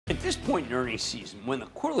At this point in earnings season, when the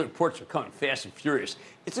quarterly reports are coming fast and furious,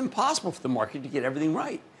 it's impossible for the market to get everything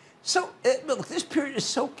right. So, look, this period is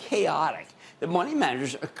so chaotic that money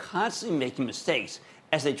managers are constantly making mistakes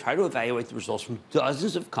as they try to evaluate the results from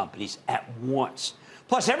dozens of companies at once.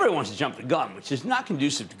 Plus, everyone wants to jump the gun, which is not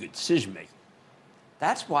conducive to good decision-making.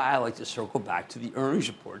 That's why I like to circle back to the earnings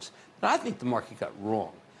reports that I think the market got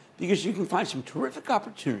wrong, because you can find some terrific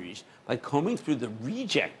opportunities by combing through the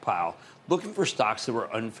reject pile looking for stocks that were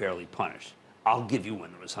unfairly punished. I'll give you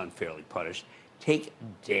one that was unfairly punished. Take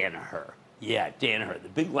Danaher. Yeah, Danaher, the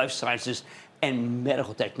big life sciences and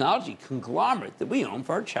medical technology conglomerate that we own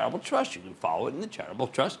for our charitable trust. You can follow it in the charitable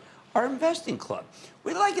trust, our investing club.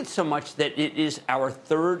 We like it so much that it is our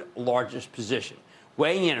third largest position,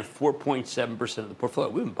 weighing in at 4.7% of the portfolio.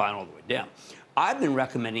 We've been buying all the way down. I've been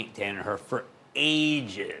recommending Danaher for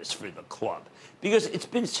ages for the club because it's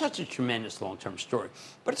been such a tremendous long-term story.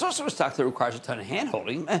 But it's also a stock that requires a ton of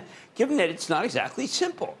hand-holding, given that it's not exactly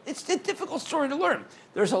simple. It's a difficult story to learn.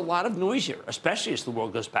 There's a lot of noise here, especially as the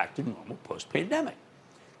world goes back to normal post-pandemic.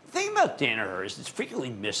 The thing about Danaher is it's frequently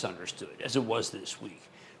misunderstood, as it was this week.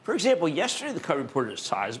 For example, yesterday the company reported a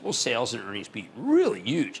sizable sales and earnings beat, really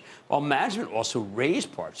huge, while management also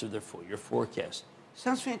raised parts of their full-year forecast.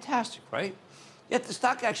 Sounds fantastic, right? Yet the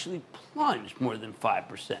stock actually plunged more than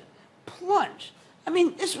 5%. Plunged. I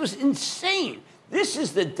mean, this was insane. This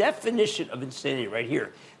is the definition of insanity right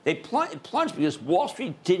here. It plunged because Wall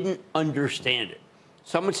Street didn't understand it.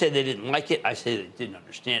 Someone said they didn't like it. I say they didn't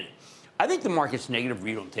understand it. I think the market's negative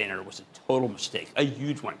read on Danaher was a total mistake, a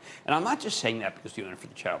huge one. And I'm not just saying that because you own it for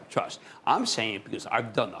the charitable trust. I'm saying it because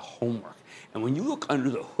I've done the homework. And when you look under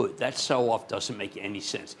the hood, that sell-off doesn't make any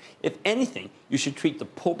sense. If anything, you should treat the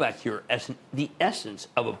pullback here as the essence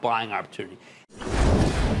of a buying opportunity.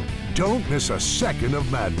 Don't miss a second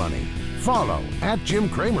of Mad Money. Follow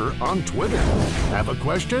 @JimCramer on Twitter. Have a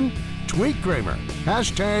question? Tweet Cramer.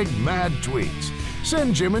 #MadTweets.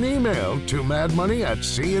 Send Jim an email to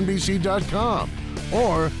madmoney@cnbc.com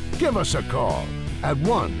or give us a call at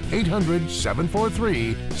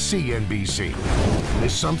 1-800-743-CNBC.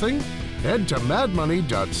 Miss something? Head to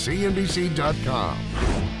madmoney.cnbc.com.